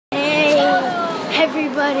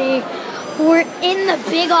everybody? We're in the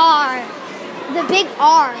big R. The big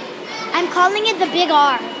R. I'm calling it the big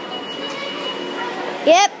R.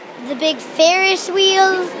 Yep, the big Ferris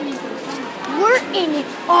wheel. We're in it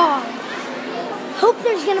R. Hope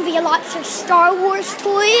there's gonna be lots of Star Wars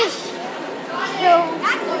toys. So,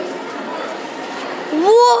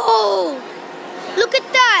 whoa! Look at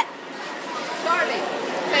that. Charlie,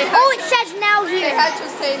 Oh, it says now here. say hi to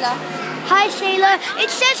Sayla. Hi, Shayla. It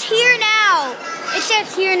says here now. It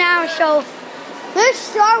says here now, so there's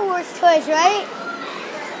Star Wars toys, right?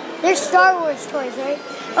 There's Star Wars toys, right?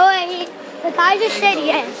 Oh, wait, the guy just said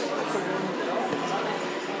yes.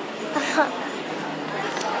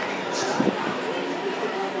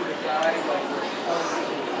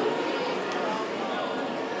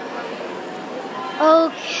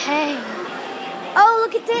 Okay. Oh,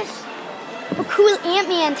 look at this. A cool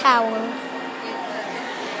Ant-Man tower.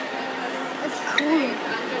 That's cool.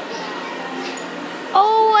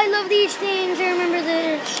 Oh, I love these things. I remember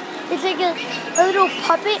this. It's like a little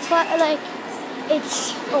puppet, but like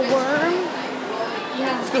it's a worm.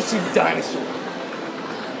 Yeah. Let's go see the dinosaur.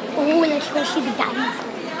 Oh, let's go see the dinosaur.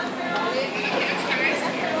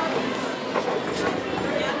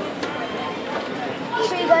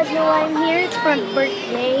 So you guys know why I'm here? It's for my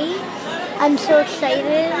birthday. I'm so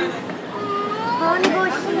excited. I want to go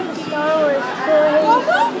see the Star Wars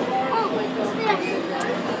toys.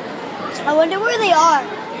 I wonder where they are. I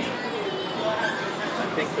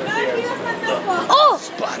think they're here. Oh!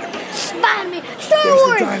 Spider-Man. Spider-Man. Star There's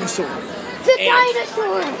Wars. the dinosaur. The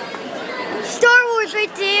dinosaur. Star Wars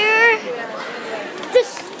right there. The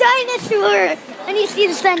dinosaur. And you see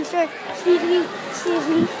the dinosaur. Excuse me. Excuse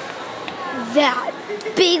me. That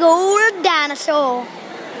big old dinosaur.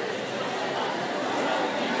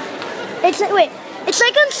 It's like, wait. It's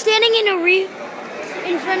like I'm standing in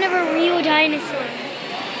front of a real dinosaur.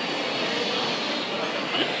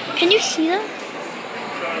 Can you see that?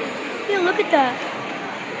 Yeah, look at that.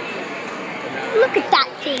 Look at that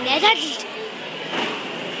thing.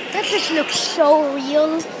 That just looks so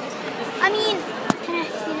real. I mean, can I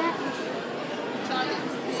see that?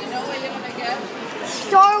 You know what you're gonna get?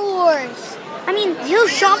 Star Wars. I mean, he'll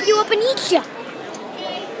chomp you up and eat you.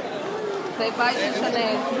 Say bye to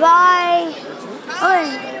Chanel. Bye. Oi.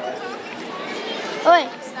 Oi.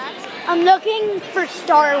 I'm looking for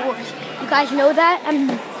Star Wars. You guys know that?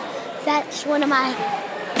 That's one of my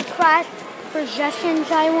class possessions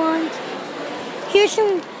I want. Here's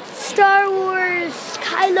some Star Wars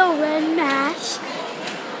Kylo Ren mask.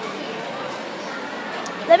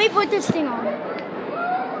 Let me put this thing on.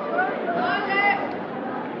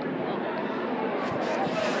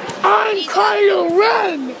 I'm Kylo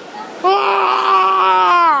Ren!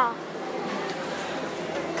 Ah!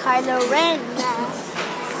 Kylo Ren mask.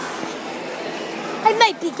 I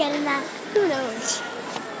might be getting that. Who knows?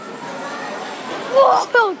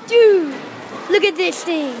 Whoa, dude! Look at this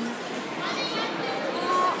thing.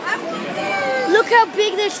 Look how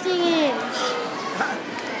big this thing is.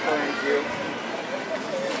 Thank you.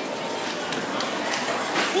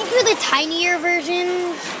 These are the tinier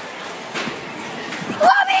versions.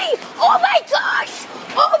 Mommy! Oh my gosh!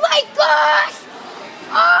 Oh my gosh!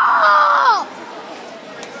 Oh!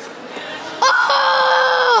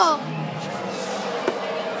 Oh!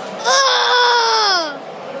 Oh!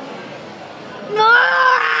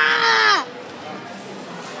 Ah!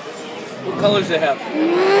 What colors they have?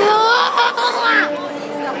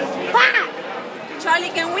 Charlie,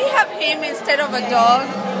 can we have him instead of a dog?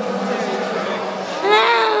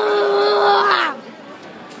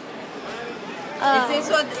 Is this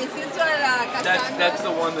what That's the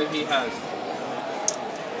one that he has.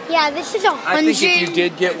 Yeah, this is 100. I think if you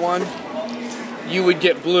did get one, you would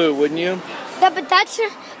get blue, wouldn't you? Yeah, but but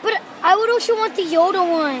I would also want the Yoda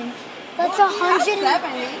one. That's $100.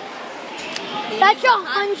 That's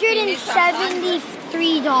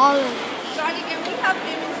 $173. Charlie, can we have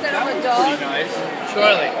him instead of a dog? Pretty nice.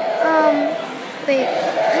 Charlie. Wait, I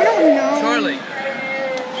don't know. Charlie.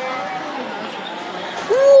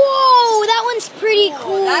 Whoa, that one's pretty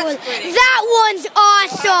cool. That's pretty. That one's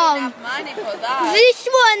awesome. Enough money for that.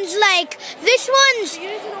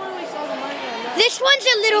 This one's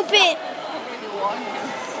a little bit.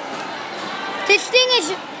 This thing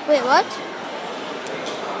is, wait, what?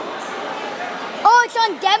 Oh, it's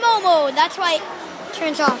on demo mode. That's why it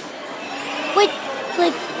turns off. Wait,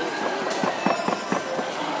 like,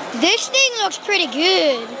 this thing looks pretty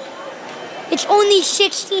good. It's only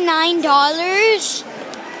 $69.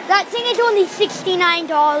 That thing is only $69.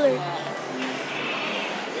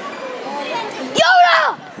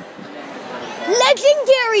 Yoda!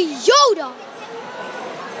 Legendary Yoda!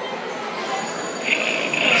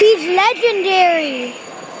 He's is legendary.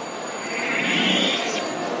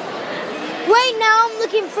 Right now I'm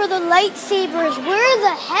looking for the lightsabers. Where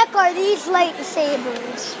the heck are these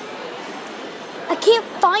lightsabers? I can't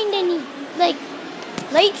find any, like,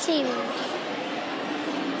 lightsabers.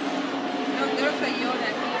 No, there's a Yoda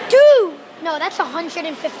here. Dude! No, that's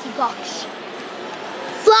 $150.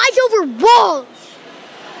 Flies over walls!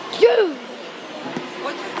 Dude!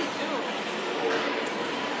 What does he do?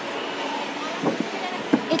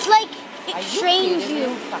 It's like, it trains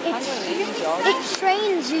you. It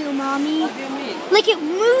trains you, Mommy. What do you mean? Like it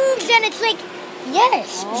moves and it's like,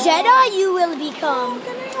 yes, Jedi you will become.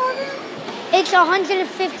 It's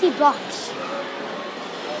 $150.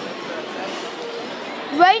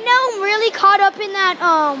 Right now I'm really caught up in that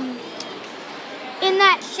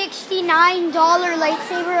 $69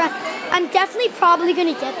 lightsaber. I'm definitely probably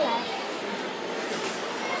gonna get that.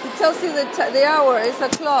 It tells you the hour. It's a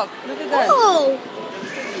clock. Look at that. Oh!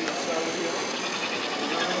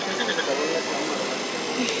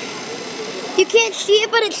 You can't see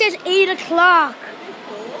it, but it says 8 o'clock.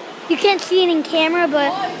 You can't see it in camera,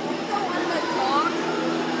 but I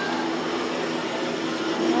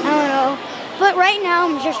don't know. But right now,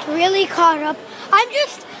 I'm just really caught up. I'm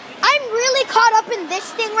really caught up in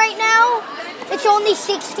this thing right now. It's only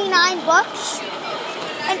 $69.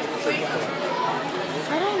 And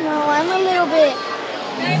I don't know. I'm a little bit.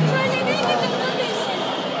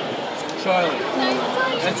 Charlie,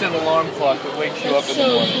 that's an alarm clock that wakes you up in the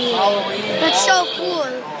morning. That's so cool.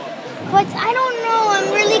 But I don't know.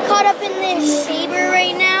 I'm really caught up in this saber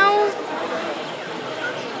right now.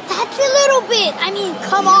 That's a little bit. I mean,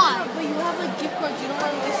 come on. But you have a gift card. You don't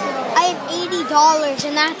want to waste it all. I have $80,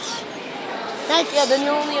 and that's Yeah, then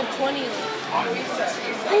you only have 20 left.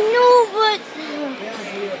 I know, but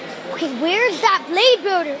okay, where's that blade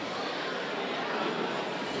builder?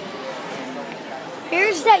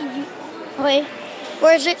 Here's that. Wait,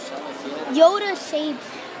 where is it? Yoda saber,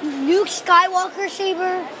 Luke Skywalker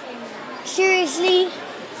saber. Seriously,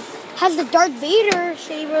 has the Darth Vader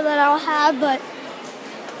saber that I'll have, but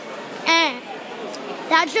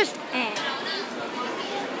that's just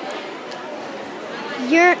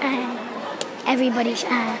You're everybody's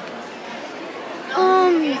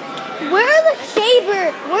where are the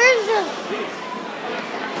saber?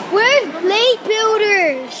 Where's blade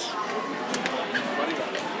builders?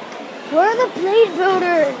 Where are the blade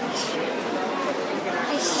builders?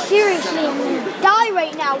 I seriously am gonna die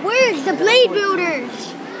right now. Where's the blade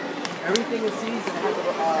builders? Everything is seasoned.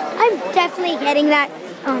 I'm definitely getting that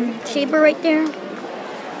saber right there.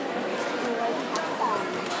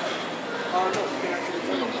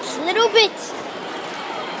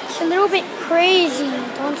 It's a little bit crazy,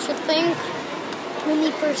 don't you think?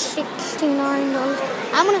 Only for $69.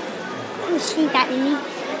 I'm gonna sneak that in me.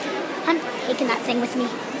 I'm taking that thing with me.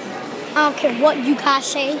 I don't care what you guys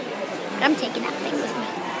say, but I'm taking that thing with me.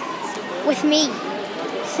 With me.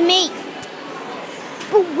 It's me.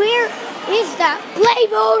 But where is that blade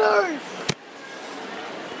builders?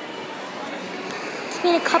 It's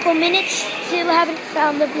been a couple minutes, still haven't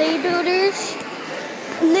found the blade builders.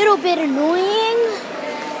 A little bit annoying.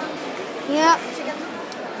 Yeah.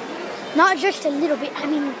 Not just a little bit, I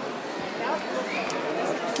mean,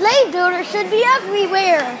 blade builders should be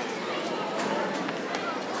everywhere.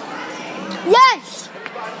 Yes!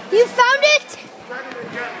 You found it?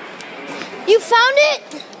 You found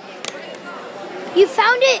it? You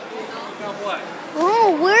found it? Found what?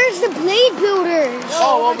 Oh, where's the blade builders?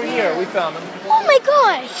 Oh, over here. We found them. Oh my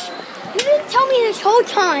gosh! You didn't tell me this whole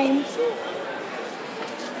time.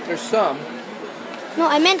 There's some. No,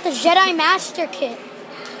 I meant the Jedi Master Kit.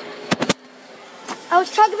 I was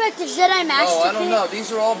talking about the Jedi Master Kit. Oh, I don't know.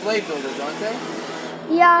 These are all blade builders, aren't they?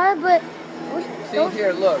 Yeah, but See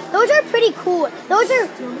here, look. those are pretty cool. Those are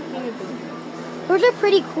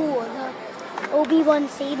pretty cool. The Obi-Wan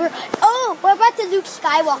saber. Oh, what about the Luke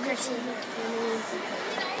Skywalker saber?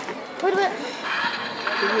 What about?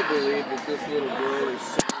 Can you believe that this little girl is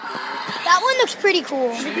so That one looks pretty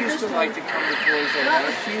cool. She used to like to come to toys like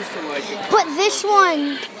that. She used to like it. But this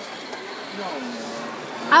one,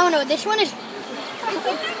 I don't know. This one's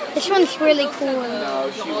really cool. No,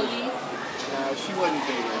 she wouldn't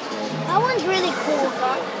think that's right. That one's really cool.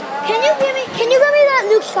 Can you give me that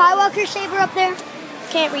Luke Skywalker saber up there?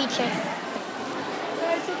 Can't reach it.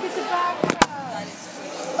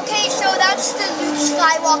 Okay, so that's the Luke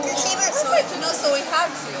Skywalker saber. So we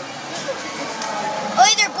have to. Oh,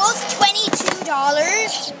 they're both $22.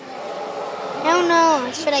 I don't know.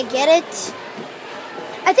 Should I get it?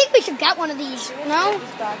 I think we should get one of these. No?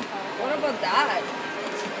 What about that?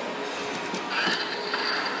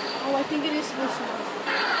 Oh, I think it is supposed to.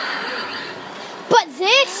 But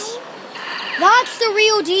this? the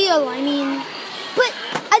real deal. I mean, but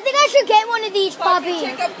I think I should get one of these, Poppy.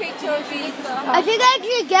 Take a picture of these. I think I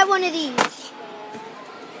should get one of these.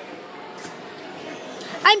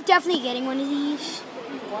 I'm definitely getting one of these.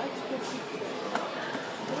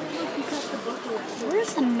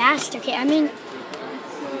 Where's the master key? I mean,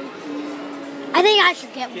 I think I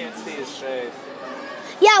should get one. Can't see his face.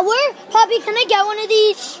 Yeah, where? Poppy, can I get one of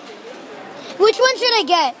these? Which one should I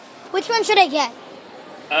get? Which one should I get?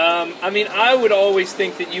 I mean, I would always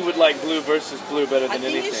think that you would like blue versus blue better than I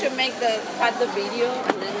think anything. you should cut the video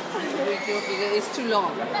and then redo it because it's too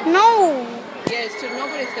long. No. Yeah, it's too.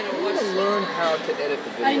 Nobody's gonna watch. Learn how to edit the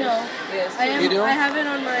video. I know. Yes. You do? I have it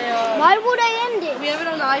on my. Why would I end it? We have it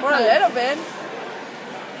on the iPad. For a little bit.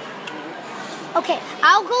 Okay,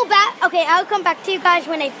 I'll go back. Okay, I'll come back to you guys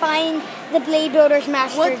when I find the Blade Builders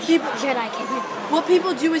Master What people- Jedi kit. What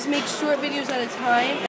people do is make short videos at a time.